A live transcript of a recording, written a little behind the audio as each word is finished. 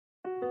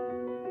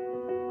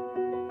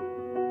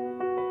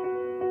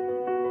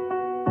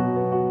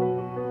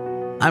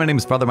My name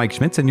is Father Mike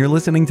Schmitz, and you're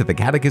listening to the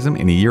Catechism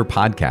in a Year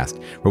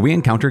podcast, where we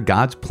encounter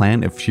God's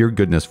plan of sheer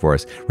goodness for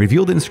us,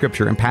 revealed in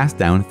Scripture and passed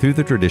down through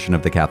the tradition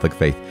of the Catholic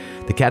faith.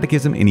 The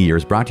Catechism in a Year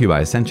is brought to you by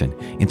Ascension.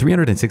 In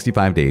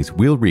 365 days,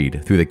 we'll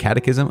read through the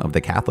Catechism of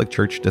the Catholic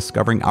Church,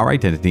 discovering our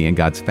identity in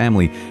God's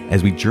family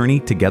as we journey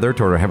together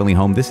toward our heavenly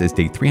home. This is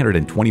day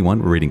 321.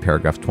 We're reading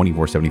paragraphs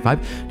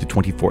 2475 to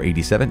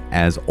 2487.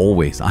 As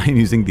always, I am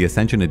using the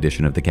Ascension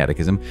edition of the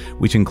Catechism,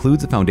 which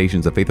includes the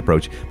Foundations of Faith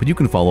approach, but you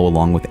can follow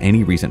along with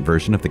any recent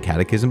version of the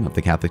Catechism of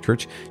the Catholic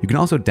Church. You can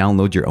also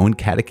download your own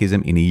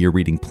Catechism in a Year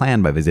reading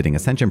plan by visiting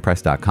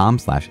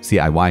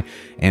ascensionpress.com/CIY.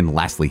 And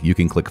lastly, you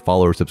can click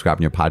follow or subscribe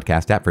in your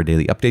podcast app for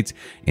daily updates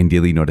and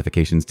daily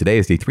notifications. Today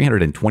is day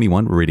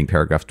 321. We're reading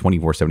paragraphs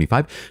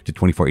 2475 to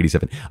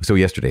 2487. So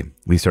yesterday,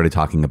 we started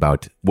talking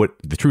about what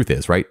the truth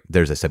is, right?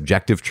 There's a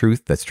subjective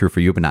truth that's true for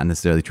you, but not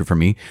necessarily true for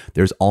me.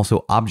 There's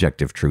also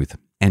objective truth.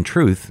 And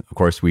truth, of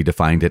course, we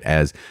defined it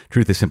as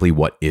truth is simply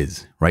what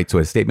is, right? So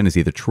a statement is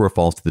either true or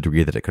false to the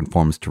degree that it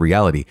conforms to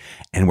reality.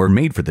 And we're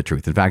made for the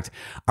truth. In fact,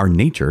 our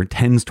nature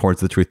tends towards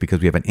the truth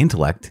because we have an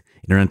intellect,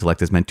 and our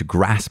intellect is meant to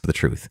grasp the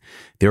truth.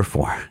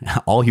 Therefore,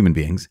 all human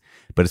beings,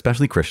 but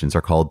especially Christians,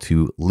 are called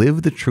to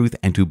live the truth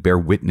and to bear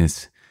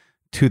witness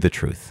to the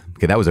truth.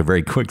 Okay, that was a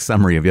very quick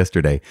summary of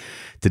yesterday.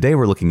 Today,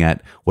 we're looking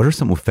at what are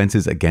some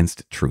offenses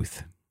against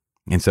truth.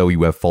 And so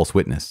you have false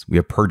witness, we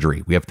have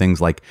perjury, we have things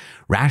like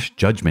rash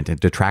judgment and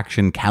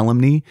detraction,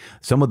 calumny,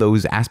 some of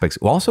those aspects.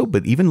 Also,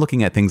 but even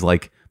looking at things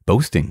like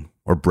boasting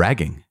or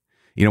bragging.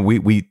 You know,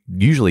 we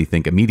usually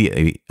think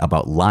immediately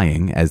about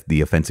lying as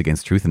the offense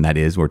against truth, and that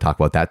is, we'll talk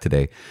about that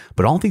today.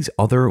 But all these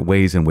other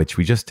ways in which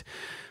we just,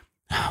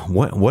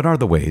 what are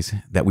the ways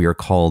that we are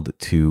called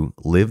to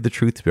live the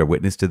truth, to bear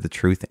witness to the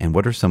truth, and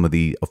what are some of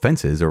the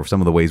offenses or some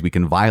of the ways we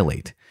can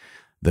violate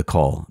the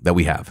call that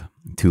we have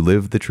to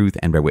live the truth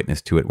and bear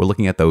witness to it? We're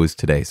looking at those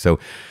today. So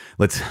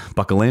let's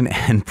buckle in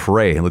and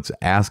pray. Let's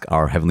ask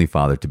our Heavenly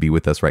Father to be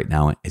with us right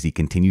now as He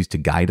continues to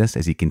guide us,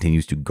 as He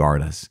continues to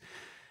guard us.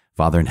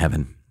 Father in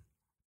heaven,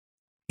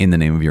 in the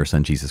name of your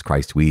Son, Jesus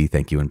Christ, we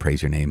thank you and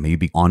praise your name. May you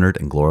be honored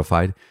and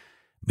glorified.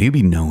 May you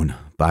be known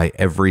by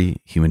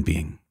every human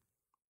being.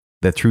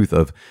 The truth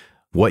of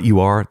what you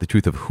are, the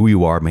truth of who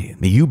you are, may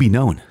you be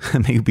known.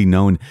 May you be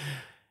known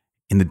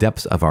in the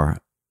depths of our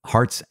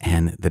hearts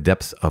and the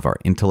depths of our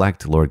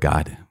intellect, Lord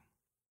God.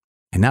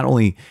 And not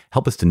only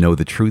help us to know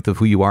the truth of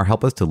who you are,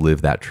 help us to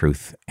live that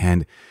truth.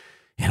 And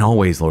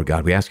always, Lord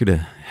God, we ask you to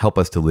help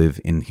us to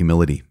live in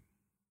humility.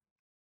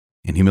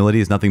 And humility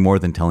is nothing more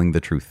than telling the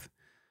truth.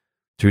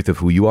 Truth of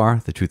who you are,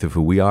 the truth of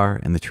who we are,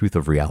 and the truth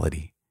of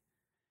reality.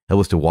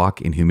 Help us to walk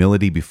in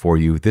humility before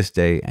you this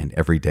day and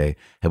every day.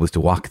 Help us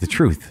to walk the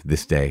truth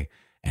this day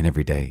and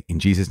every day. In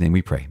Jesus' name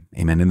we pray.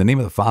 Amen. In the name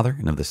of the Father,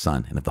 and of the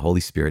Son, and of the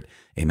Holy Spirit.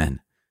 Amen.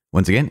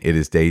 Once again, it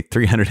is day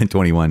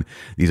 321.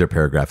 These are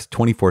paragraphs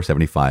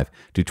 2475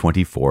 to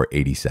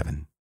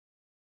 2487.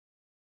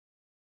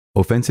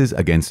 Offenses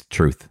against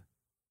truth.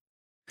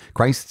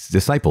 Christ's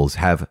disciples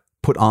have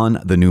put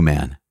on the new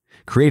man,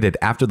 created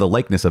after the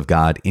likeness of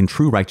God in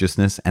true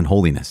righteousness and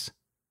holiness.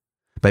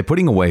 By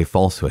putting away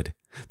falsehood,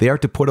 they are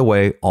to put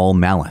away all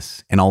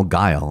malice and all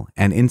guile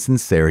and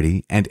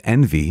insincerity and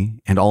envy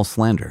and all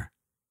slander.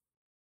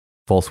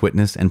 False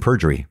witness and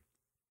perjury.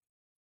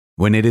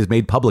 When it is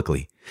made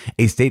publicly,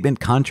 a statement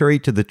contrary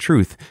to the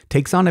truth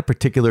takes on a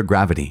particular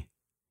gravity.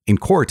 In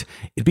court,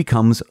 it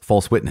becomes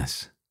false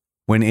witness.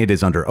 When it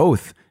is under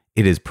oath,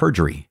 it is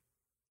perjury.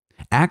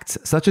 Acts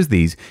such as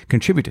these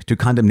contribute to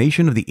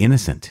condemnation of the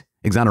innocent,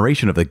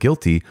 exoneration of the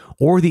guilty,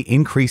 or the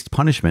increased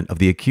punishment of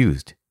the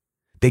accused.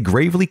 They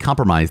gravely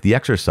compromise the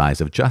exercise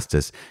of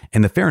justice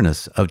and the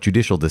fairness of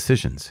judicial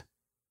decisions.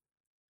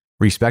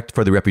 Respect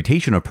for the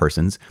reputation of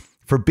persons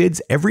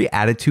forbids every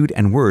attitude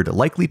and word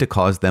likely to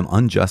cause them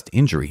unjust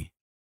injury.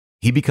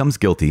 He becomes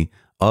guilty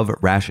of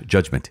rash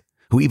judgment,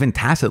 who even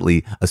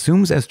tacitly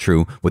assumes as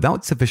true,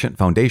 without sufficient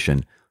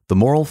foundation, the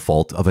moral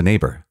fault of a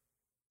neighbor.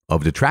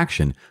 Of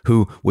detraction,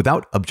 who,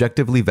 without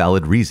objectively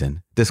valid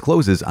reason,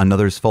 discloses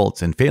another's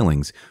faults and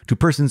failings to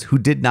persons who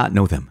did not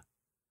know them.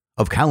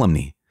 Of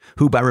calumny,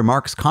 who by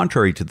remarks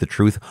contrary to the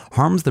truth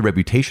harms the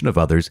reputation of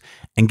others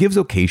and gives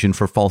occasion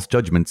for false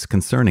judgments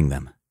concerning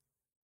them.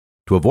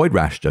 To avoid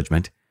rash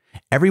judgment,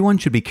 everyone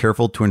should be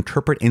careful to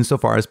interpret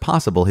insofar as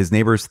possible his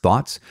neighbor's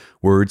thoughts,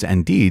 words,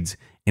 and deeds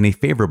in a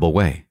favorable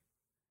way.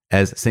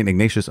 As St.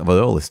 Ignatius of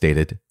Loyola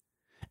stated,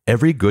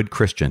 every good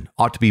Christian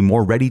ought to be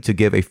more ready to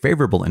give a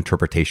favorable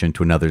interpretation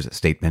to another's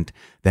statement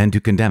than to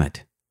condemn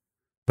it.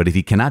 But if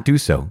he cannot do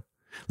so,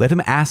 let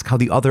him ask how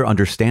the other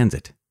understands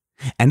it.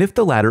 And if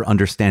the latter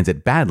understands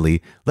it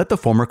badly, let the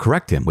former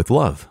correct him with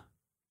love.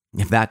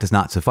 If that does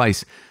not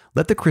suffice,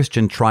 let the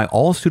Christian try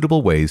all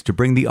suitable ways to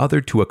bring the other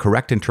to a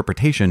correct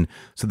interpretation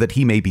so that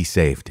he may be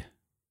saved.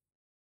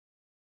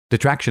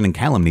 Detraction and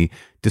calumny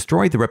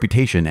destroy the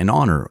reputation and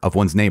honor of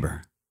one's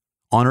neighbor.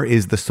 Honor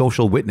is the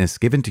social witness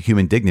given to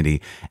human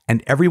dignity,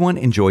 and everyone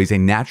enjoys a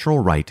natural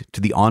right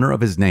to the honor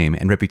of his name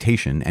and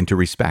reputation and to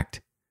respect.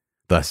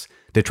 Thus,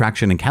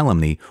 detraction and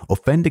calumny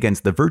offend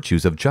against the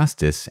virtues of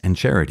justice and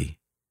charity.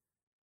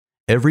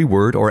 Every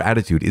word or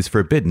attitude is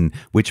forbidden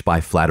which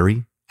by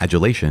flattery,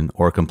 adulation,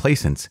 or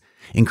complacence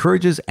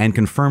encourages and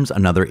confirms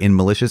another in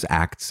malicious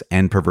acts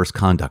and perverse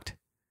conduct.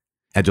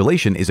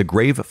 Adulation is a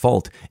grave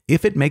fault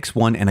if it makes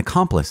one an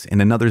accomplice in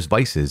another's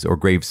vices or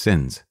grave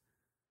sins.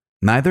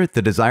 Neither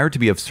the desire to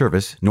be of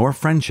service nor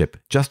friendship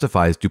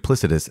justifies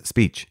duplicitous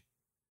speech.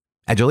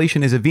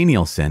 Adulation is a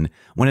venial sin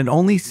when it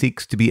only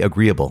seeks to be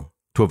agreeable,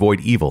 to avoid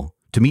evil,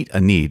 to meet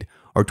a need,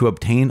 or to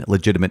obtain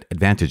legitimate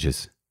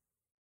advantages.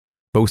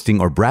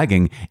 Boasting or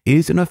bragging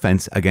is an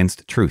offense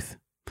against truth.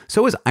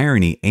 So is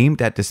irony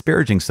aimed at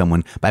disparaging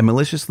someone by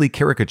maliciously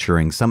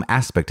caricaturing some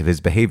aspect of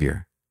his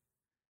behavior.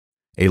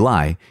 A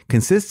lie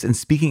consists in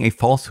speaking a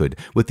falsehood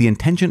with the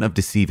intention of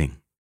deceiving.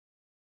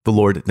 The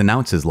Lord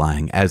denounces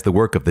lying as the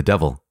work of the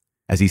devil.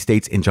 As he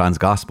states in John's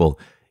Gospel,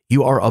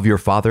 "You are of your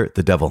father,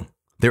 the devil.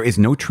 There is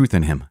no truth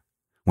in him.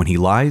 When he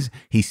lies,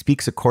 he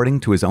speaks according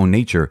to his own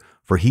nature,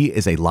 for he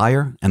is a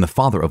liar and the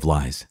father of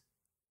lies."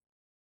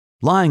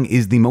 Lying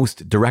is the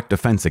most direct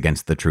offense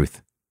against the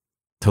truth.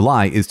 To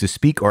lie is to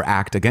speak or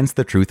act against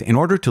the truth in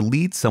order to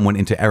lead someone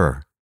into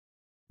error.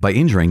 By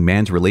injuring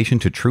man's relation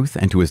to truth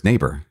and to his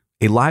neighbor,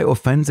 a lie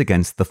offends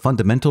against the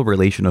fundamental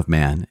relation of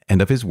man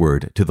and of his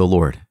word to the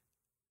Lord.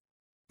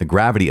 The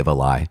gravity of a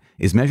lie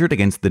is measured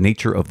against the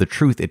nature of the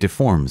truth it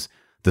deforms,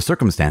 the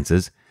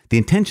circumstances, the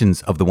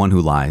intentions of the one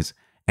who lies,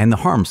 and the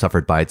harm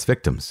suffered by its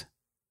victims.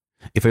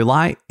 If a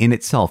lie in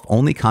itself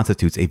only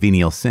constitutes a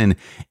venial sin,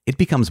 it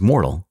becomes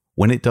mortal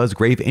when it does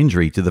grave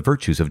injury to the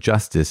virtues of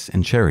justice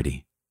and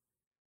charity.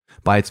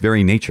 By its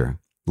very nature,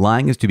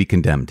 lying is to be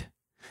condemned.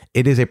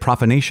 It is a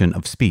profanation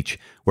of speech,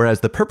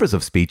 whereas the purpose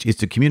of speech is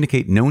to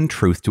communicate known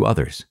truth to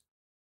others.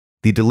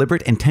 The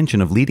deliberate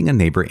intention of leading a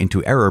neighbor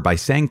into error by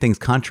saying things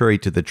contrary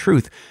to the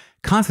truth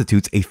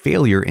constitutes a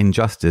failure in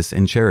justice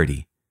and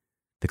charity.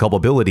 The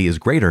culpability is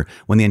greater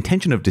when the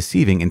intention of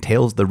deceiving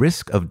entails the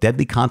risk of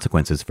deadly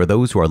consequences for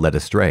those who are led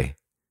astray.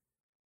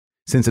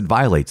 Since it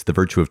violates the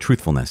virtue of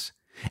truthfulness,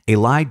 a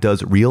lie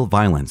does real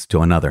violence to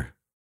another.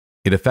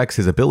 It affects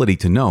his ability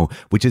to know,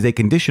 which is a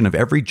condition of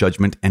every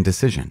judgment and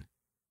decision.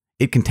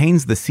 It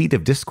contains the seed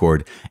of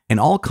discord and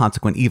all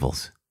consequent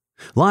evils.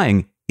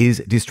 Lying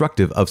is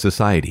destructive of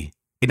society.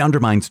 It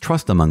undermines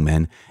trust among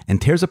men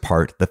and tears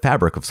apart the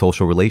fabric of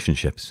social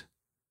relationships.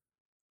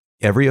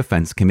 Every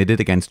offense committed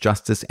against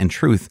justice and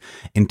truth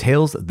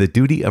entails the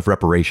duty of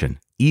reparation,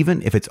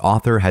 even if its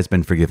author has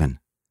been forgiven.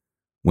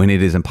 When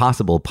it is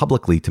impossible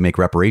publicly to make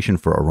reparation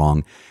for a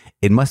wrong,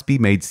 it must be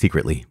made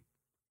secretly.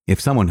 If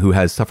someone who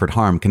has suffered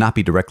harm cannot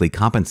be directly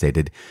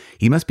compensated,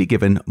 he must be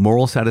given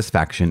moral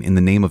satisfaction in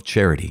the name of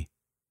charity.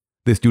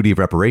 This duty of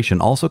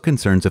reparation also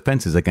concerns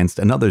offenses against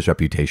another's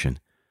reputation.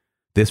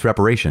 This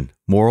reparation,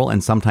 moral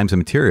and sometimes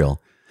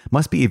material,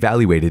 must be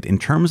evaluated in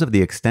terms of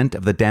the extent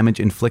of the damage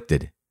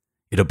inflicted.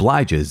 It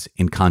obliges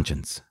in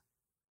conscience.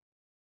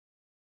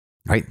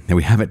 All right, there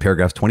we have it,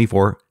 paragraphs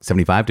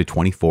 2475 to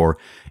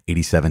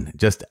 2487.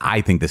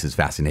 I think this is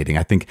fascinating.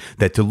 I think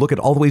that to look at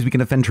all the ways we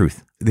can offend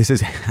truth, this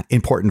is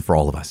important for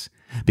all of us.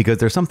 Because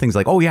there's some things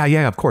like, oh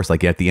yeah, of course.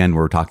 Like at the end,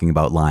 we're talking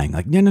about lying.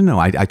 Like, no,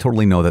 I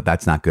totally know that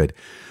that's not good.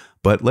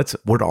 But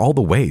what are all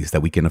the ways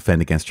that we can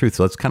offend against truth?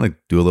 So let's kind of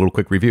do a little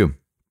quick review.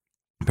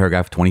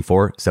 Paragraph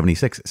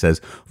 2476 says,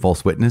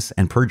 false witness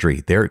and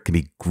perjury. There can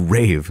be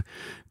grave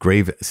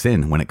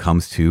sin when it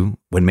comes to,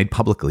 when made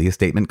publicly, a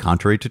statement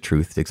contrary to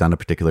truth takes on a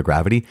particular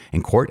gravity.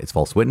 In court, it's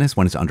false witness.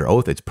 When it's under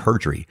oath, it's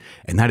perjury.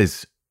 And that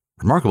is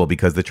remarkable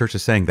because the church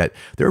is saying that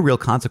there are real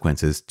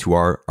consequences to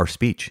our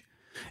speech.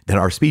 That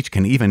our speech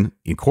can even,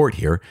 in court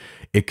here,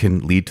 it can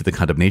lead to the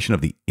condemnation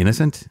of the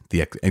innocent,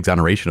 the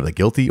exoneration of the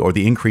guilty, or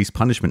the increased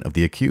punishment of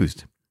the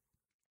accused.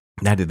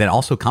 That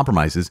also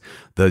compromises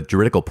the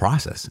juridical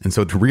process. And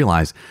so to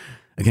realize,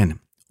 again,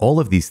 all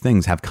of these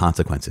things have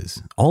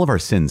consequences. All of our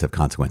sins have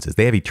consequences.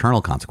 They have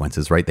eternal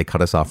consequences, right? They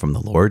cut us off from the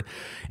Lord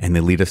and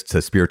they lead us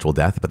to spiritual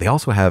death, but they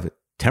also have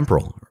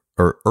temporal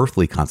or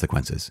earthly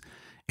consequences.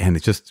 And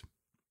it's just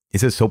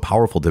so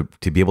powerful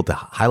to be able to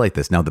highlight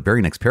this. Now, the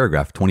very next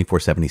paragraph,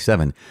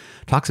 2477,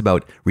 talks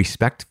about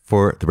respect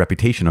for the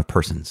reputation of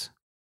persons.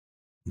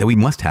 That we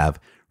must have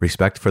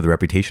respect for the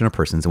reputation of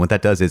persons. And what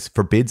that does is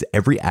forbids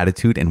every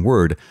attitude and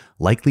word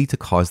likely to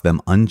cause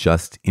them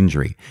unjust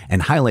injury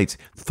and highlights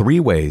 3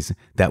 ways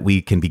that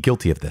we can be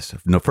guilty of this.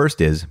 The first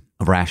is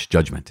rash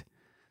judgment.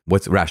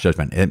 What's rash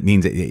judgment? It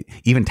means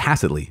even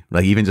tacitly,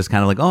 like even just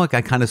kind of like, oh,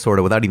 I kind of sort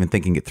of, without even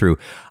thinking it through,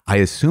 I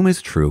assume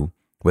is true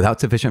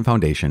without sufficient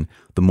foundation,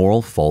 the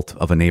moral fault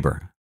of a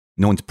neighbor.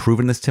 No one's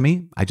proven this to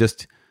me. I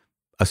just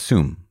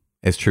assume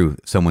as true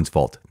someone's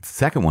fault. The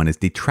second one is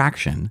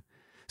detraction.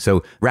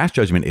 So rash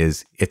judgment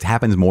is, it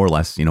happens more or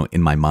less,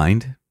 in my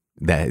mind,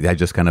 that I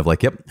just kind of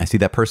like, yep, I see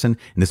that person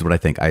and this is what I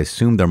think. I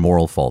assume their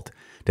moral fault.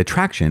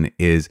 Detraction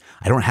is,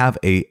 I don't have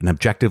an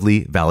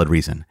objectively valid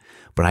reason,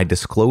 but I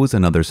disclose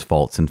another's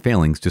faults and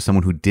failings to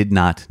someone who did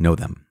not know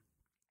them.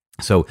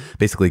 So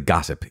basically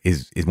gossip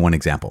is one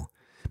example,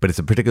 but it's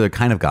a particular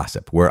kind of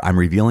gossip where I'm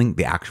revealing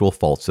the actual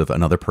faults of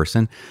another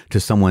person to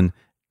someone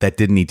that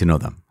didn't need to know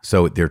them.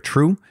 So they're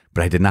true,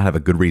 but I did not have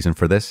a good reason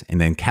for this. And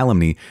then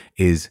calumny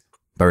is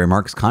By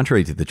remarks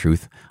contrary to the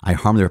truth, I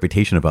harm the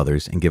reputation of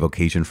others and give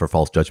occasion for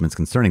false judgments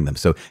concerning them.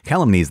 So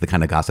calumny is the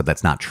kind of gossip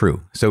that's not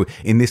true. So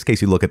in this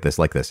case, you look at this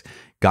like this.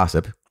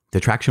 Gossip,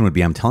 detraction would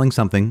be I'm telling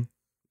something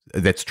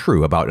that's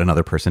true about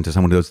another person to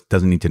someone who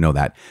doesn't need to know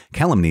that.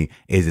 Calumny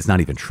is it's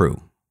not even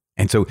true.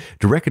 And so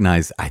to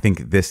recognize, I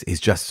think this is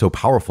just so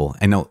powerful.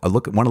 And I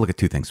want to look at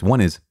two things. One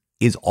is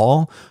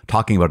all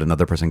talking about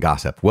another person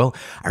gossip? Well,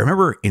 I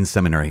remember in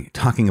seminary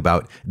talking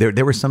about,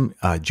 there were some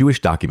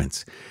Jewish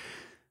documents.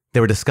 They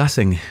were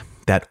discussing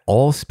that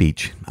all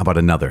speech about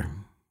another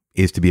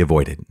is to be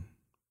avoided.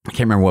 I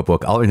can't remember what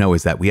book. All I know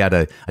is that we had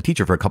a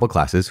teacher for a couple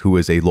classes who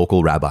was a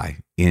local rabbi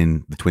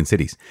in the Twin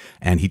Cities,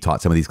 and he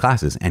taught some of these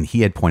classes. And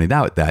he had pointed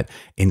out that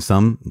in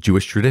some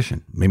Jewish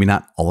tradition, maybe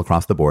not all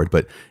across the board,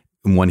 but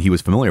one he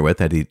was familiar with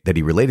that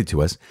he related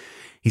to us,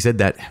 he said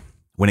that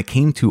when it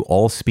came to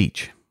all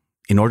speech,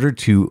 in order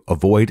to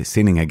avoid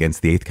sinning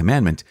against the eighth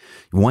commandment,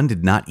 one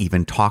did not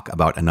even talk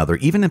about another,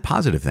 even in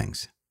positive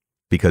things.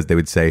 Because they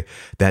would say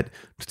that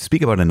to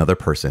speak about another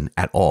person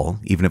at all,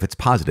 even if it's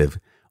positive,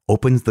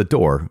 opens the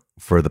door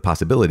for the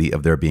possibility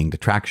of there being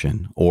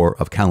detraction or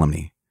of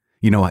calumny.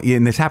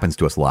 And this happens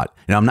to us a lot.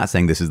 And I'm not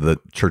saying this is the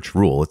church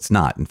rule. It's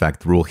not. In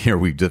fact, the rule here,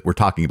 we're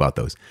talking about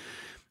those.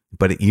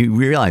 But you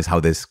realize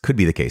how this could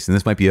be the case. And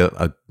this might be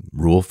a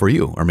rule for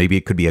you, or maybe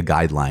it could be a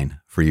guideline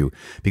for you,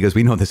 because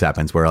we know this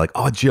happens where like,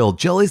 oh,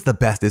 Jill is the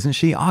best, isn't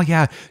she? Oh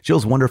yeah,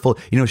 Jill's wonderful.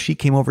 She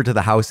came over to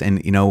the house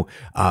and,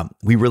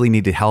 we really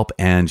needed help.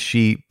 And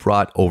she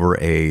brought over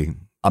a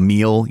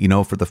meal,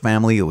 for the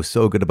family. It was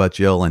so good about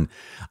Jill. And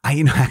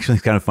actually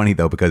it's kind of funny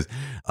though, because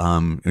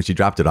when she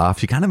dropped it off,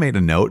 she kind of made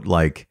a note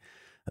like,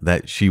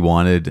 that she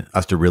wanted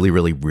us to really,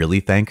 really,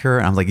 really thank her.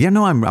 And I was like, yeah,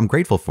 no, I'm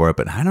grateful for it.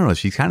 But I don't know.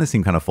 She kind of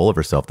seemed kind of full of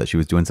herself that she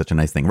was doing such a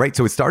nice thing. Right.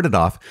 So it started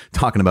off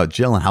talking about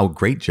Jill and how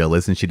great Jill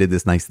is. And she did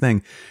this nice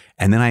thing.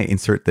 And then I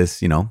insert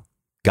this,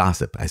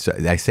 gossip. I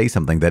say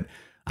something that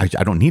I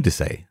don't need to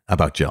say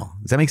about Jill.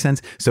 Does that make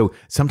sense? So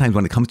sometimes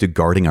when it comes to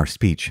guarding our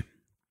speech,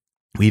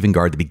 we even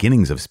guard the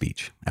beginnings of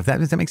speech. Does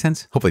that make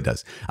sense? Hopefully it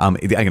does.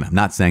 Again, I'm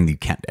not saying that you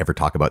can't ever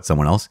talk about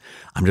someone else.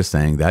 I'm just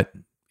saying that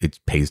it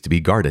pays to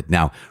be guarded.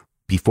 Now,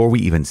 before we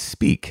even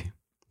speak,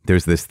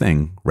 there's this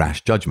thing,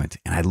 rash judgment.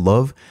 And I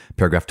love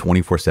paragraph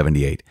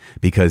 2478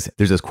 because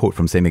there's this quote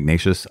from St.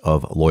 Ignatius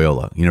of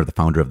Loyola, the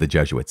founder of the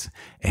Jesuits.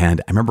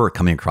 And I remember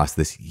coming across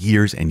this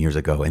years and years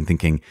ago and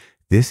thinking,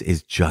 this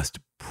is just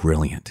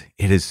brilliant.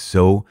 It is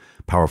so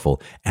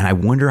powerful. And I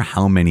wonder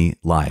how many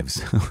lives,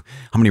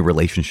 how many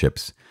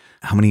relationships,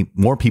 how many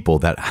more people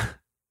that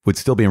would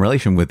still be in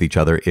relation with each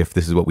other if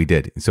this is what we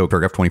did. So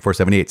paragraph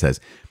 2478 says,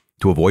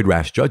 to avoid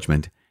rash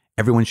judgment,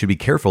 everyone should be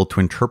careful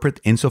to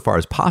interpret insofar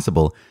as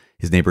possible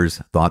his neighbor's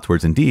thoughts,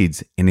 words, and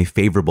deeds in a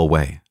favorable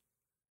way.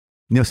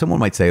 Someone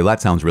might say, well,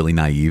 that sounds really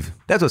naive.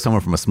 That's what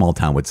someone from a small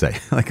town would say.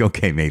 Like,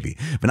 okay, maybe,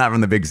 but not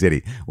from the big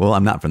city. Well,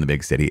 I'm not from the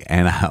big city.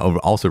 And I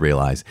also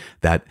realize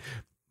that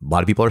a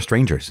lot of people are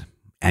strangers.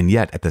 And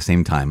yet at the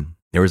same time,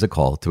 there is a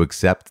call to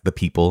accept the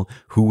people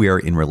who we are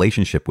in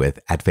relationship with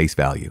at face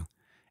value.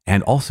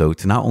 And also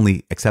to not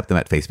only accept them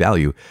at face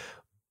value,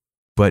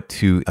 but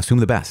to assume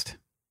the best.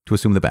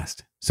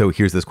 So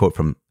here's this quote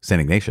from St.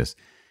 Ignatius.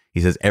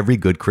 He says, every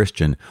good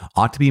Christian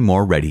ought to be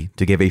more ready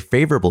to give a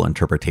favorable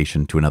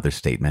interpretation to another's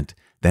statement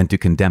than to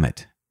condemn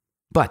it.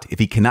 But if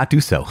he cannot do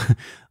so,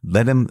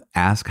 let him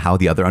ask how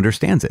the other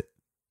understands it.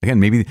 Again,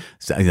 maybe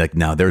like,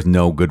 no, there's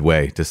no good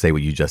way to say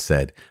what you just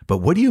said. But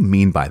what do you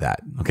mean by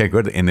that? Okay,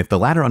 good. And if the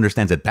latter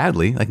understands it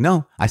badly, like,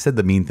 no, I said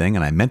the mean thing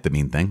and I meant the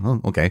mean thing.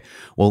 Oh, okay.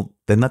 Well,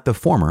 then let the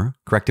former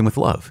correct him with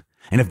love.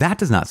 And if that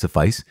does not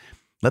suffice,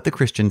 let the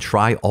Christian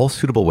try all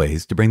suitable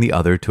ways to bring the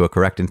other to a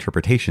correct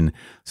interpretation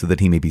so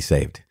that he may be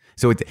saved.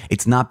 So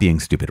it's not being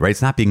stupid, right?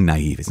 It's not being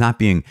naive. It's not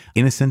being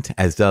innocent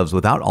as doves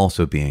without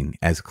also being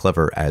as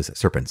clever as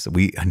serpents.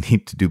 We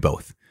need to do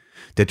both.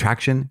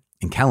 Detraction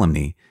and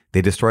calumny,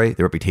 they destroy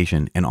the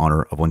reputation and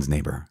honor of one's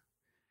neighbor.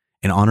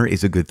 And honor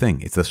is a good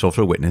thing. It's the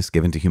social witness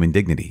given to human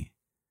dignity.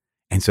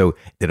 And so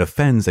it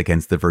offends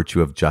against the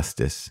virtue of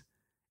justice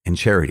and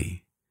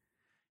charity.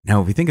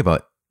 Now, if we think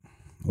about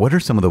what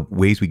are some of the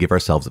ways we give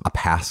ourselves a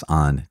pass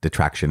on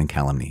detraction and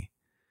calumny?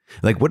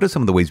 Like, what are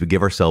some of the ways we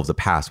give ourselves a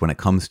pass when it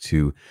comes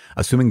to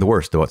assuming the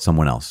worst about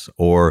someone else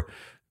or,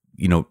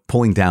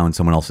 pulling down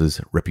someone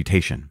else's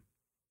reputation?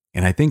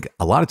 And I think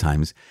a lot of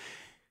times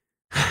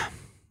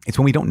it's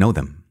when we don't know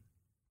them.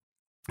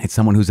 It's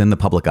someone who's in the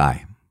public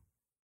eye,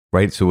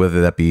 right? So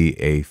whether that be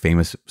a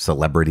famous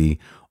celebrity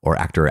or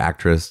actor,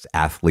 actress,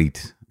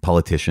 athlete,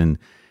 politician,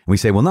 and we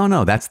say, well,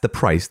 no, that's the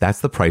price. That's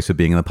the price of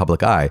being in the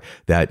public eye,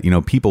 that,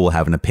 people will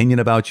have an opinion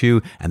about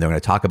you and they're going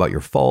to talk about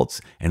your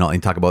faults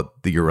and talk about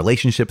your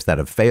relationships that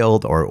have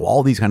failed or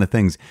all these kind of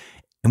things.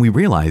 And we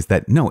realize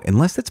that, no,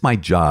 unless it's my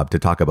job to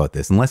talk about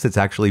this, unless it's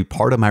actually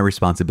part of my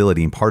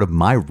responsibility and part of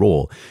my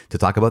role to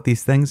talk about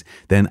these things,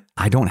 then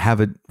I don't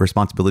have a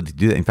responsibility to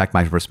do that. In fact,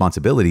 my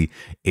responsibility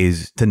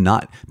is to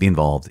not be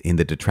involved in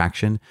the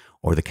detraction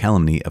or the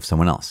calumny of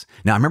someone else.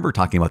 Now, I remember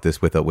talking about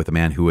this with a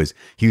man he was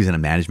in a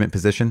management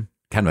position.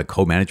 kind of a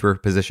co-manager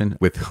position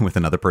with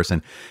another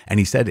person. And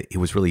he said it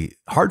was really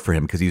hard for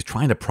him because he was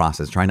trying to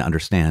process, trying to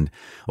understand,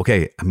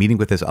 okay, I'm meeting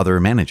with this other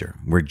manager.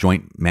 We're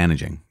joint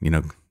managing,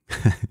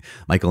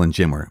 Michael and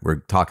Jim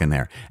we're talking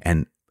there.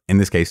 And in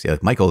this case,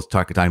 Michael's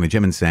talking to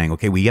Jim and saying,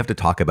 okay, we have to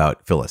talk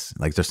about Phyllis.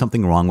 Like, there's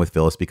something wrong with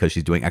Phyllis because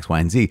she's doing X, Y,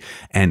 and Z.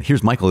 And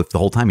here's Michael, if the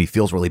whole time he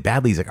feels really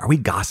badly. He's like, are we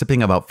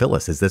gossiping about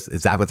Phyllis? Is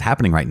that what's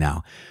happening right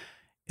now?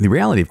 And the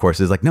reality, of course,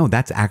 is like, no,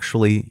 that's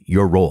actually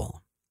your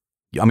role.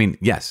 I mean,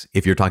 yes,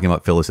 if you're talking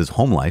about Phyllis's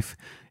home life,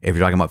 if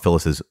you're talking about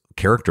Phyllis's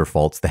character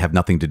faults that have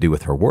nothing to do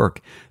with her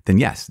work, then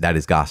yes, that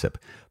is gossip.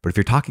 But if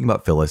you're talking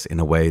about Phyllis in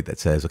a way that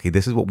says, okay,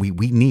 this is what we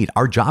need.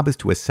 Our job is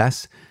to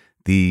assess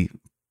the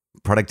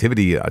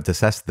productivity, to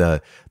assess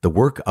the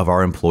work of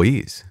our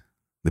employees,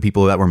 the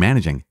people that we're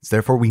managing. So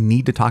therefore, we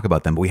need to talk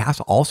about them. But we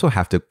also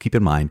have to keep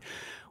in mind,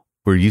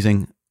 we're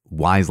using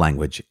wise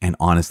language and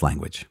honest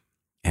language.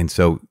 And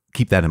so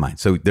keep that in mind.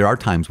 So there are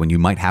times when you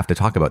might have to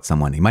talk about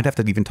someone. You might have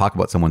to even talk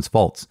about someone's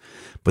faults,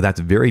 but that's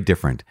very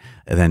different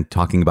than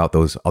talking about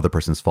those other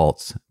person's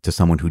faults to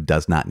someone who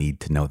does not need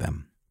to know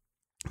them.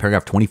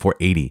 Paragraph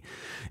 2480,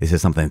 it says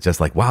something that's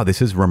just like, wow,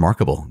 this is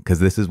remarkable because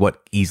this is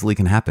what easily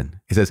can happen.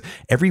 It says,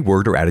 every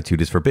word or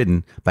attitude is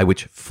forbidden by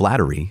which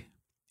flattery,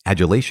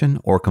 adulation,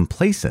 or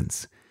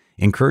complacence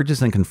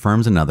encourages and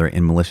confirms another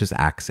in malicious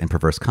acts and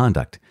perverse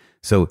conduct.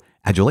 So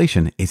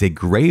adulation is a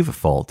grave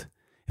fault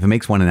if it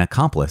makes one an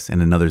accomplice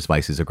in another's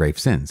vices or grave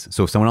sins.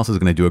 So if someone else is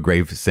going to do a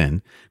grave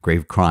sin,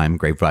 grave crime,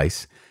 grave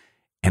vice,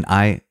 and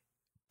I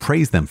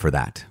praise them for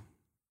that,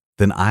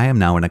 then I am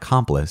now an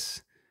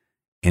accomplice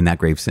in that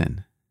grave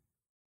sin.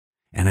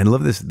 And I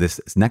love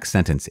this next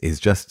sentence is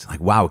just like,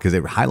 wow, because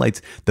it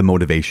highlights the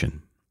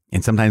motivation.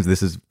 And sometimes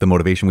this is the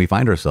motivation we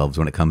find ourselves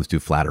when it comes to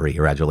flattery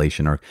or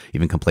adulation or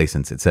even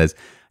complacence. It says,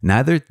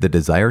 neither the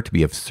desire to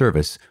be of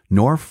service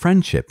nor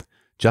friendship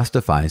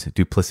justifies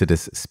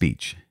duplicitous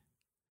speech.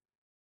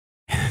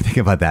 Think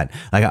about that.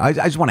 Like, I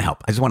just want to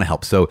help. I just want to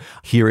help. So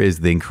here is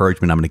the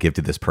encouragement I'm going to give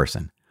to this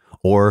person.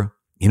 Or,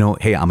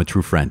 hey, I'm a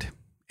true friend.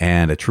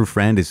 And a true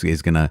friend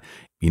is going to,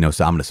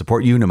 so I'm going to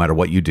support you no matter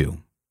what you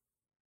do.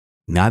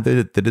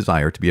 Neither the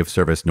desire to be of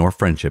service nor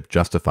friendship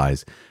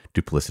justifies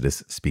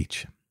duplicitous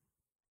speech.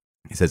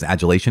 It says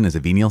adulation is a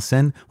venial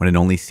sin when it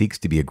only seeks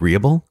to be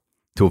agreeable,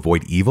 to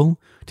avoid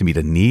evil, to meet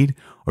a need,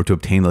 or to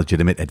obtain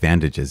legitimate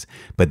advantages.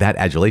 But that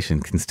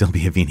adulation can still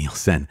be a venial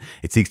sin.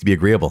 It seeks to be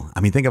agreeable. I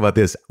mean, think about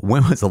this.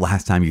 When was the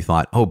last time you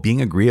thought, oh,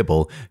 being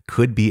agreeable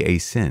could be a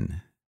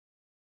sin?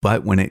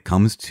 But when it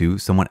comes to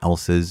someone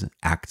else's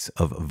acts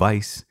of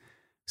vice,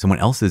 someone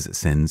else's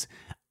sins,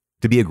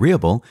 to be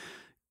agreeable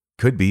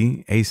could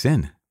be a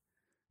sin.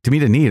 To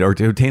meet a need or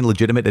to obtain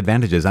legitimate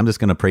advantages. I'm just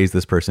going to praise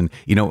this person.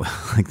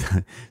 Like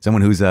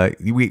someone who's,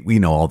 we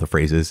know all the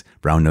phrases,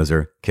 brown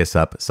noser, kiss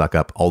up, suck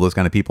up, all those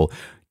kind of people.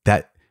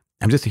 That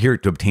I'm just here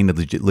to obtain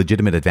the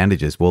legitimate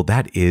advantages. Well,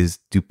 that is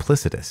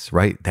duplicitous,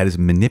 right? That is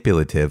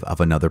manipulative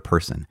of another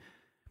person.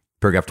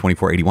 Paragraph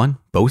 2481,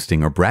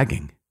 boasting or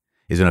bragging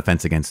is an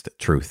offense against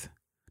truth.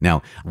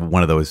 Now,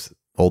 one of those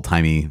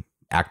old-timey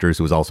actors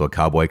who was also a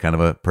cowboy kind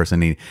of a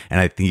person, and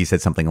I think he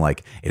said something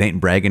like, it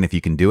ain't bragging if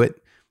you can do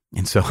it.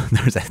 And so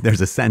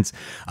there's a sense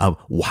of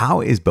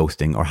how is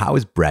boasting or how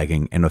is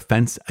bragging an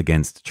offense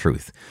against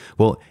truth?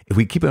 Well, if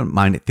we keep in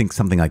mind, think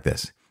something like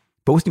this.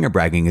 Boasting or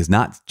bragging is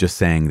not just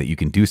saying that you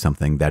can do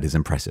something that is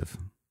impressive.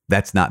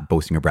 That's not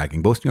boasting or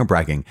bragging. Boasting or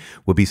bragging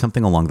would be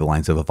something along the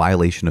lines of a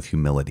violation of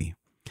humility.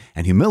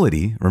 And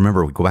humility,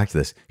 remember, we go back to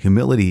this.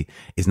 Humility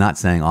is not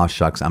saying, oh,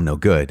 shucks, I'm no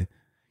good.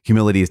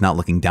 Humility is not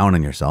looking down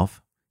on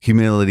yourself.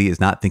 Humility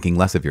is not thinking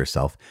less of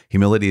yourself.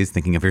 Humility is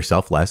thinking of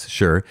yourself less,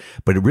 sure.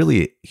 But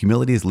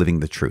humility is living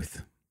the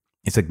truth.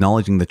 It's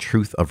acknowledging the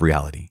truth of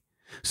reality.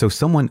 So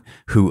someone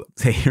who,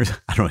 I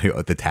don't know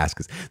what the task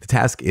is. The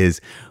task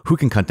is, who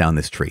can cut down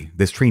this tree?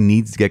 This tree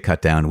needs to get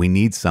cut down. We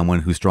need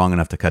someone who's strong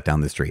enough to cut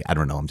down this tree. I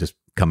don't know. I'm just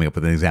coming up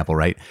with an example,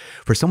 right?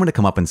 For someone to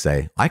come up and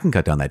say, I can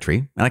cut down that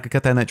tree, and I could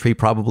cut down that tree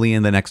probably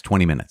in the next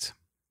 20 minutes.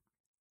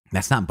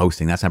 That's not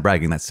boasting. That's not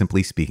bragging. That's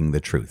simply speaking the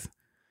truth.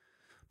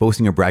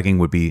 Boasting or bragging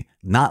would be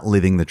not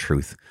living the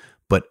truth,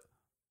 but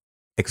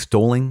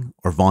extolling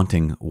or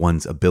vaunting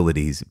one's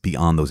abilities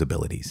beyond those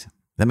abilities.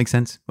 That makes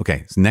sense?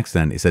 Okay, so next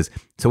then it says,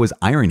 so is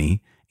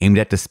irony aimed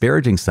at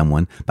disparaging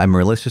someone by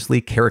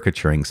maliciously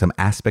caricaturing some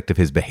aspect of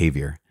his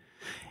behavior.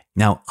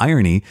 Now,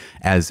 irony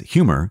as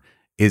humor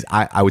is,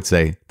 I would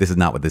say, this is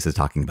not what this is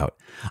talking about.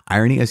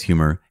 Irony as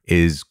humor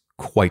is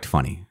quite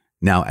funny.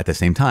 Now, at the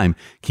same time,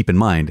 keep in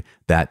mind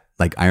that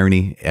like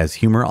irony as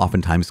humor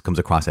oftentimes comes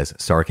across as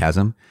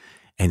sarcasm,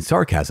 and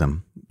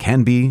sarcasm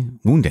can be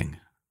wounding,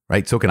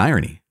 right? So can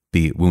irony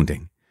be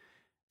wounding.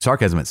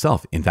 Sarcasm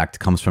itself, in fact,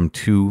 comes from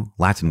two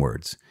Latin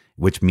words,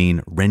 which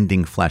mean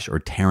rending flesh or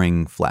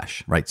tearing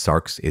flesh, right?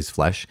 Sarx is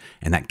flesh,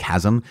 and that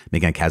chasm,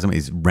 making a chasm,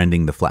 is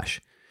rending the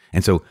flesh.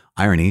 And so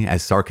irony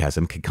as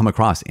sarcasm can come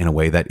across in a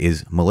way that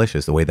is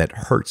malicious, a way that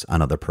hurts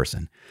another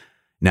person.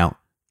 Now,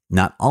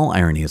 not all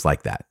irony is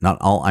like that. Not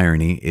all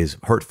irony is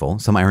hurtful.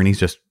 Some irony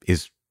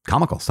is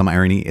comical. Some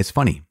irony is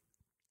funny.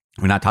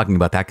 We're not talking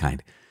about that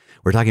kind.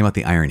 We're talking about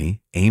the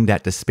irony aimed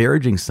at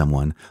disparaging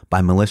someone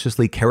by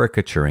maliciously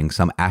caricaturing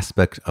some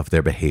aspect of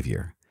their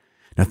behavior.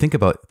 Now think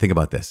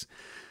about this.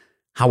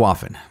 How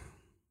often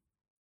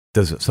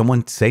does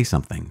someone say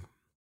something?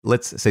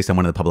 Let's say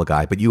someone in the public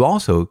eye, but you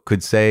also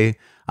could say,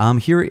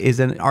 here is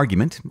an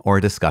argument or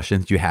a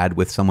discussion that you had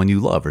with someone you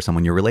love or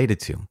someone you're related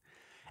to.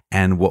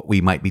 And what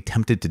we might be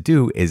tempted to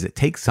do is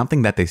take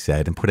something that they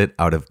said and put it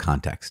out of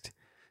context.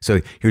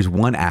 So here's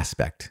one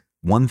aspect,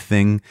 one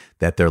thing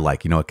that they're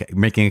like,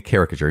 making a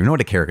caricature. You know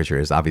what a caricature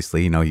is?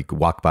 Obviously, you could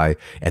walk by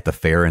at the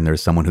fair and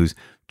there's someone who's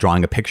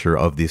drawing a picture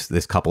of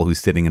this couple who's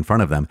sitting in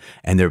front of them,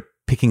 and they're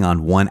picking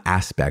on one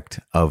aspect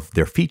of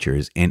their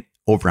features and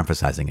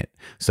overemphasizing it.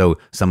 So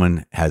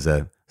someone has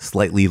a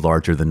slightly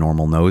larger than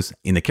normal nose.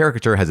 In the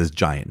caricature has this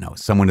giant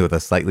nose. Someone with a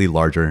slightly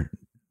larger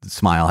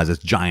smile has this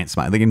giant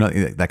smile,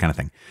 that kind of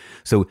thing.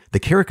 So the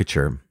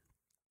caricature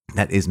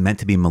that is meant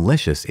to be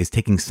malicious is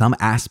taking some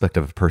aspect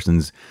of a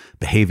person's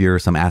behavior,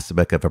 some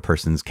aspect of a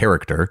person's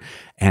character,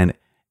 and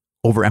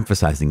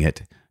overemphasizing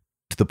it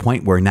to the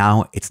point where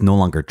now it's no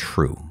longer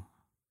true.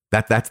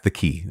 That's the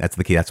key.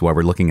 That's why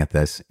we're looking at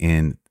this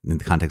in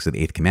the context of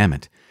the eighth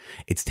commandment.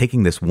 It's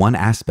taking this one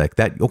aspect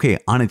that, okay,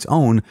 on its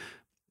own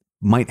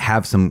might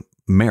have some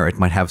merit,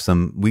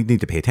 we need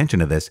to pay attention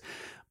to this,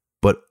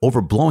 but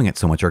overblowing it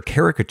so much or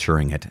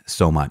caricaturing it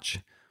so much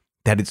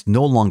that it's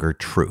no longer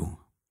true.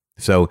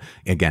 So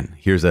again,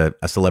 here's a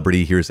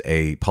celebrity, here's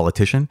a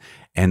politician,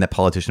 and that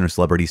politician or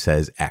celebrity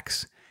says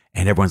X.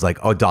 And everyone's like,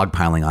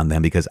 dogpiling on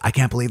them because I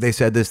can't believe they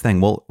said this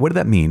thing. Well, what did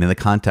that mean in the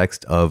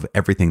context of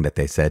everything that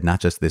they said, not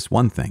just this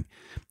one thing?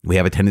 We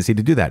have a tendency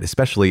to do that,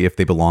 especially if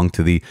they belong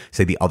to the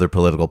other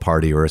political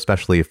party, or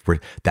especially if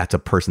that's a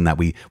person that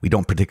we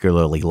don't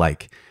particularly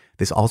like.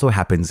 This also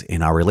happens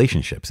in our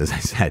relationships, as I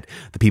said,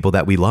 the people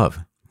that we love.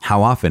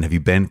 How often have you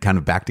been kind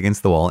of backed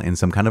against the wall in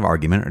some kind of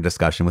argument or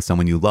discussion with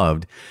someone you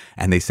loved,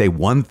 and they say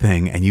one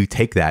thing and you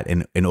take that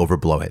and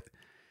overblow it?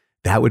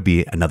 That would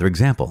be another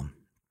example.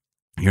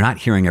 You're not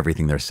hearing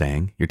everything they're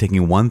saying. You're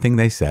taking one thing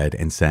they said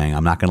and saying,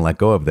 I'm not going to let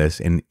go of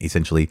this. And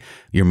essentially,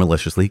 you're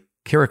maliciously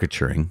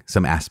caricaturing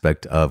some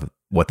aspect of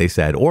what they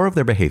said or of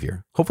their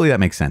behavior. Hopefully that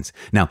makes sense.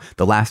 Now,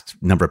 the last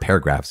number of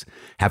paragraphs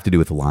have to do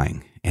with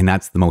lying, and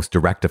that's the most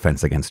direct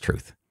offense against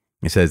truth.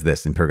 It says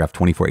this in paragraph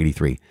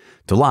 2483,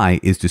 to lie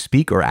is to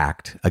speak or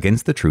act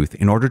against the truth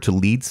in order to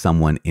lead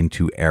someone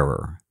into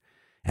error.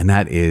 And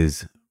that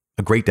is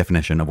a great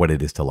definition of what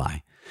it is to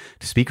lie.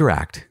 To speak or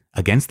act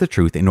against the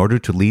truth in order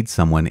to lead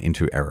someone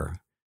into error.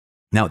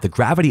 Now, the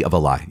gravity of a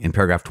lie in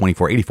paragraph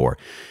 2484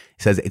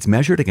 says it's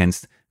measured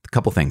against a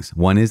couple things.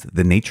 One is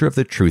the nature of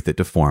the truth it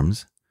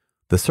deforms,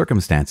 the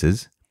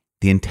circumstances,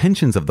 the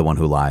intentions of the one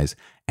who lies,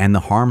 and the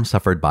harm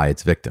suffered by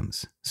its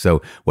victims.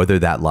 So whether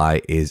that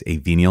lie is a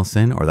venial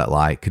sin or that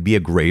lie could be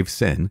a grave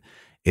sin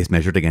is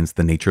measured against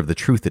the nature of the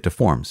truth it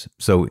deforms.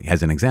 So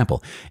as an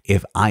example,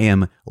 if I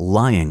am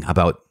lying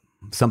about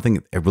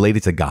something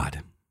related to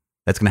God,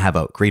 that's going to have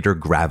a greater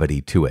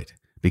gravity to it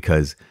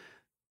because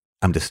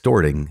I'm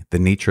distorting the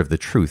nature of the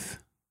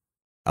truth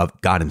of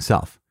God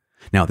himself.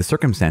 Now, the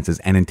circumstances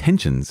and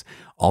intentions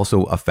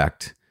also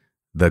affect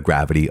the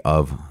gravity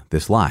of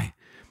this lie.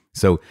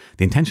 So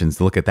the intentions,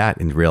 to look at that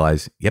and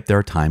realize, yep, there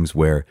are times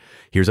where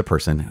here's a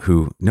person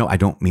who, no, I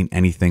don't mean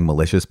anything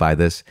malicious by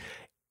this.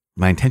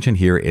 My intention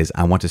here is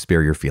I want to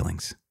spare your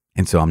feelings.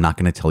 And so I'm not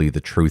going to tell you the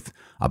truth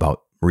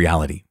about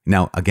reality.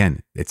 Now,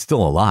 again, it's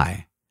still a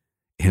lie.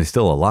 It is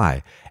still a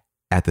lie.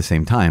 At the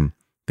same time,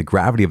 the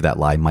gravity of that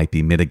lie might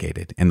be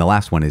mitigated. And the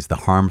last one is the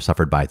harm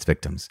suffered by its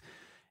victims.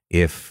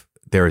 If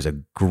there is a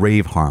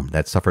grave harm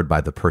that's suffered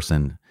by the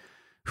person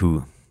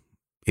who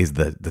is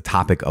the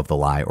topic of the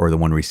lie or the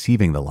one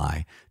receiving the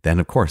lie,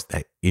 then of course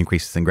that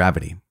increases in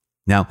gravity.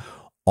 Now,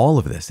 all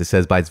of this, it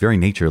says by its very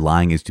nature,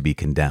 lying is to be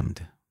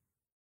condemned.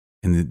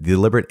 And the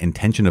deliberate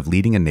intention of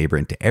leading a neighbor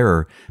into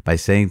error by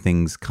saying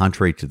things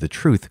contrary to the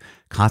truth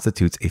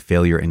constitutes a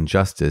failure in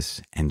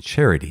justice and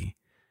charity.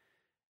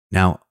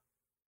 Now,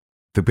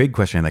 the big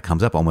question that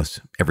comes up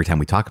almost every time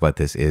we talk about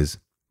this is,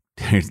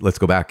 let's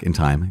go back in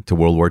time to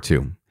World War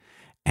II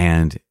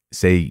and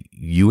say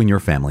you and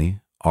your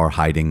family are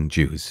hiding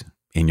Jews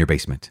in your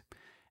basement.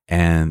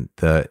 And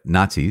the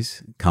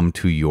Nazis come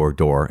to your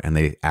door and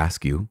they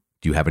ask you,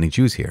 do you have any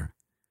Jews here?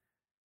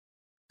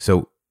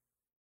 So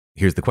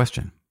here's the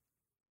question.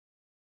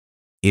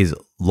 Is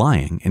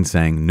lying and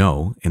saying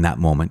no in that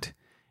moment,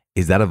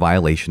 is that a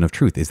violation of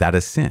truth? Is that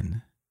a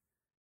sin?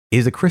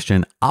 Is a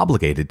Christian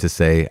obligated to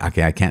say,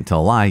 okay, I can't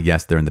tell a lie.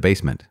 Yes, they're in the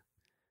basement.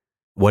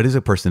 What is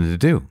a person to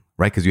do,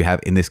 right? Because you have,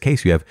 in this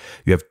case, you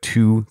have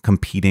two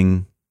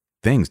competing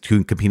things,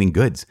 two competing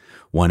goods.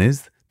 One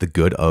is the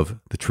good of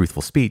the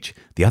truthful speech.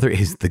 The other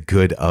is the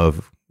good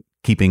of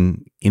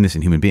keeping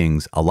innocent human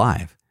beings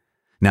alive.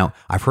 Now,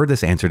 I've heard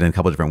this answered in a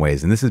couple of different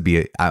ways, and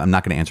I'm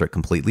not going to answer it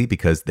completely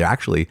because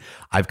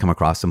I've come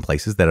across some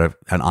places that have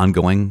an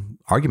ongoing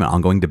argument,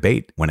 ongoing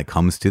debate when it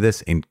comes to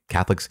this, in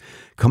Catholics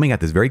coming at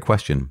this very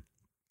question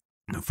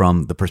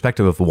from the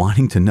perspective of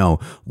wanting to know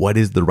what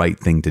is the right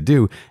thing to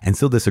do and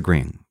still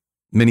disagreeing.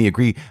 Many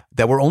agree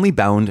that we're only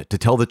bound to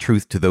tell the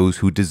truth to those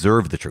who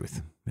deserve the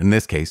truth. In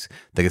this case,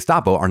 the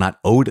Gestapo are not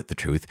owed the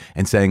truth,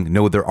 and saying,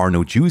 no, there are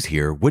no Jews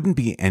here wouldn't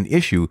be an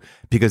issue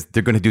because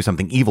they're going to do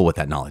something evil with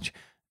that knowledge.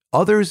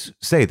 Others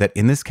say that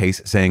in this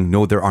case, saying,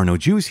 no, there are no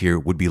Jews here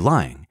would be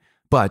lying.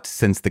 But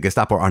since the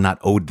Gestapo are not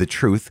owed the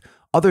truth,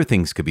 other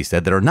things could be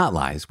said that are not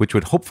lies, which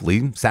would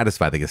hopefully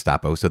satisfy the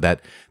Gestapo so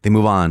that they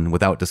move on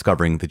without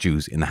discovering the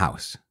Jews in the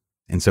house.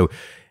 And so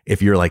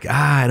if you're like,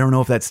 I don't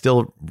know if that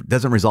still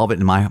doesn't resolve it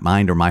in my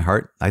mind or my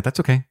heart, that's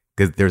okay.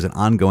 Because there's an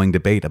ongoing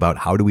debate about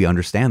how do we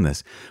understand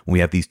this when we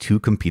have these two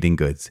competing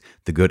goods,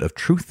 the good of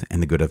truth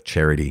and the good of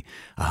charity.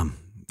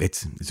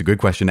 It's a good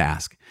question to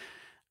ask.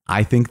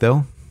 I think,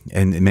 though,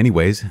 and in many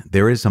ways,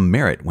 there is some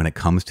merit when it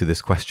comes to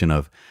this question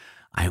of,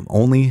 I am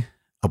only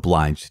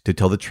obliged to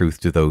tell the truth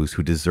to those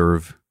who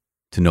deserve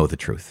to know the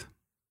truth,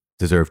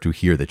 deserve to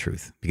hear the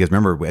truth. Because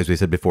remember, as we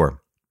said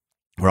before,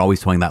 we're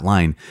always towing that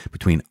line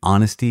between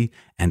honesty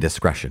and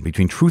discretion,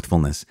 between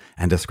truthfulness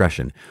and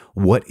discretion.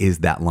 What is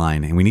that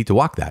line? And we need to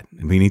walk that.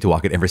 And we need to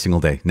walk it every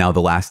single day. Now,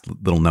 the last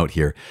little note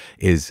here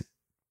is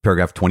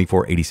paragraph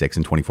 2486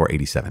 and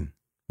 2487,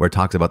 where it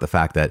talks about the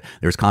fact that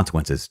there's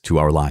consequences to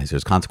our lies.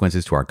 There's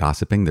consequences to our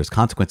gossiping. There's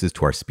consequences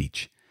to our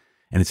speech.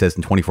 And it says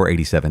in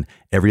 2487,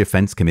 every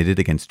offense committed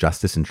against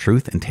justice and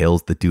truth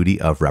entails the duty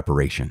of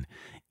reparation,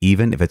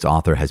 even if its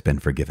author has been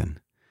forgiven.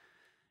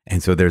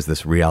 And so there's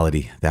this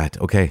reality that,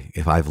 okay,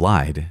 if I've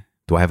lied,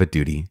 do I have a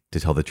duty to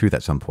tell the truth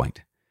at some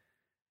point?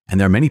 And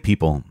there are many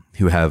people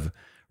who have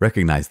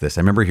recognized this.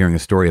 I remember hearing a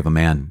story of a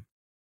man.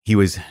 He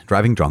was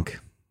driving drunk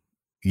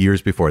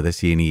years before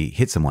this, and he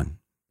hit someone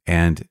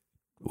and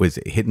was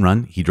hit and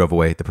run. He drove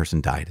away. The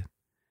person died.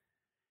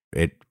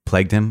 It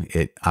plagued him.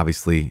 It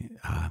obviously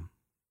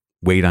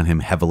weighed on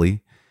him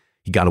heavily.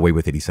 He got away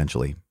with it,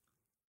 essentially.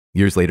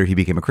 Years later, he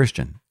became a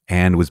Christian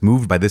and was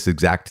moved by this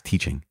exact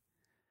teaching.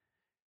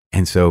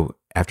 And so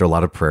after a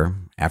lot of prayer,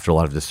 after a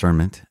lot of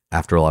discernment,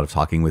 after a lot of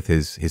talking with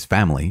his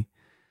family,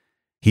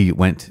 he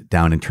went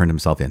down and turned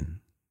himself in.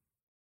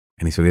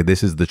 And he said,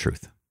 this is the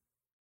truth.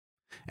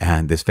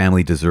 And this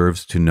family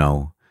deserves to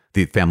know,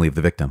 the family of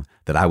the victim,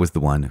 that I was the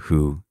one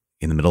who,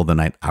 in the middle of the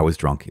night, I was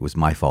drunk. It was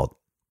my fault.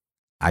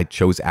 I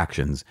chose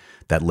actions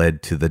that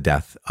led to the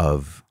death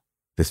of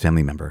this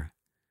family member.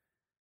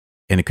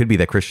 And it could be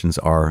that Christians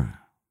are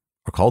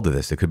called to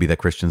this. It could be that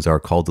Christians are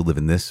called to live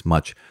in this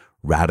much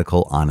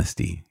radical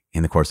honesty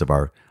in the course of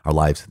our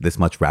lives, this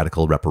much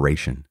radical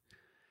reparation.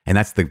 And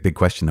that's the big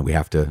question that we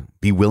have to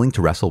be willing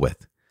to wrestle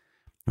with,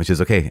 which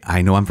is, okay,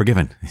 I know I'm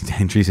forgiven.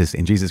 In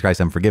Jesus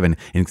Christ, I'm forgiven.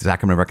 In the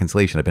sacrament of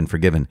reconciliation, I've been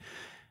forgiven.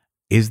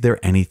 Is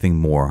there anything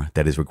more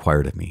that is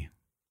required of me?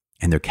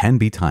 And there can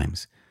be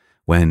times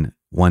when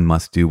one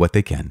must do what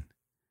they can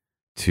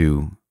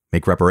to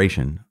make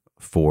reparation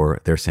for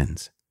their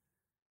sins.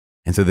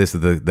 And so this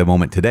is the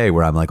moment today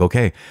where I'm like,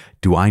 okay,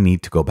 do I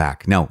need to go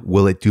back? Now,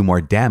 will it do more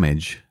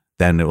damage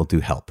than it will do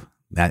help?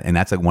 And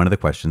that's like one of the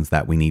questions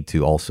that we need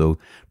to also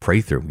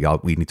pray through.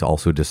 We need to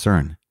also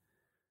discern.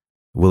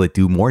 Will it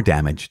do more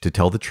damage to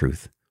tell the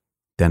truth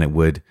than it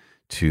would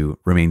to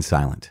remain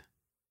silent?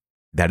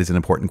 That is an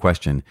important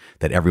question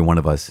that every one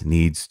of us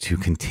needs to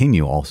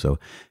continue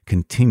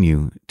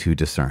to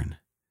discern.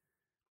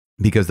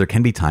 Because there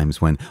can be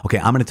times when, okay,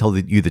 I'm going to tell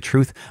you the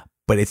truth,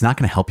 but it's not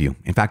going to help you.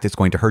 In fact, it's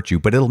going to hurt you,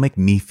 but it'll make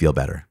me feel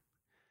better.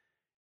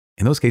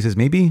 In those cases,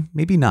 maybe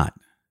not.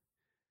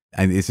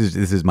 And this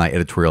is my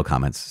editorial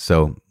comments.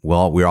 So,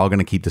 well, we're all going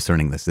to keep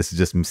discerning this. This is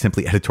just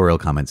simply editorial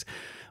comments.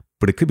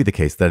 But it could be the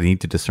case that I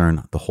need to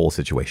discern the whole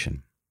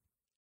situation.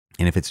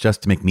 And if it's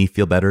just to make me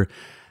feel better,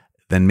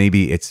 then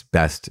maybe it's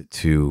best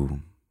to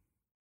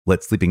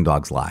let sleeping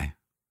dogs lie,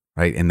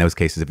 right? In those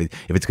cases, if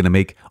it's going to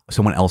make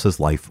someone else's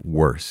life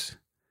worse,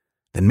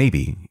 then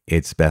maybe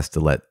it's best to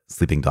let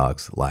sleeping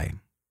dogs lie.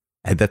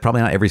 And that's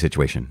probably not every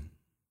situation.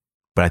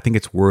 But I think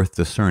it's worth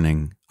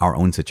discerning our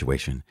own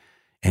situation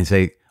and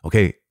say,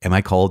 okay, am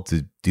I called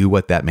to do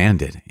what that man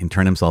did and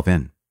turn himself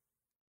in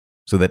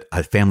so that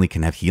a family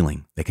can have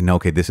healing? They can know,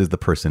 okay, this is the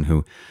person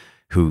who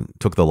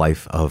took the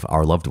life of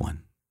our loved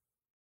one.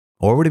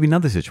 Or would it be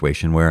another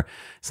situation where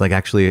it's like,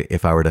 actually,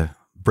 if I were to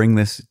bring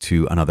this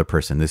to another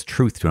person, this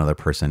truth to another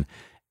person,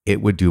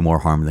 it would do more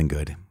harm than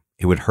good.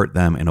 It would hurt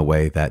them in a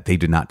way that they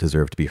do not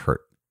deserve to be hurt.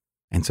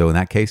 And so in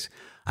that case,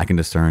 I can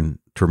discern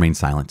to remain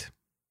silent.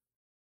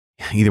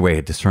 Either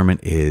way, discernment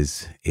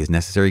is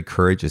necessary.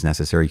 Courage is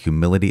necessary.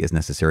 Humility is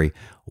necessary.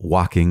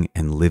 Walking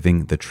and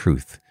living the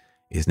truth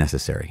is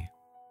necessary.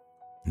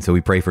 And so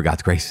we pray for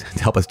God's grace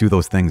to help us do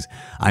those things.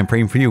 I'm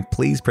praying for you.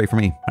 Please pray for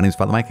me. My name is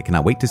Father Mike. I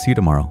cannot wait to see you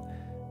tomorrow.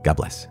 God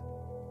bless.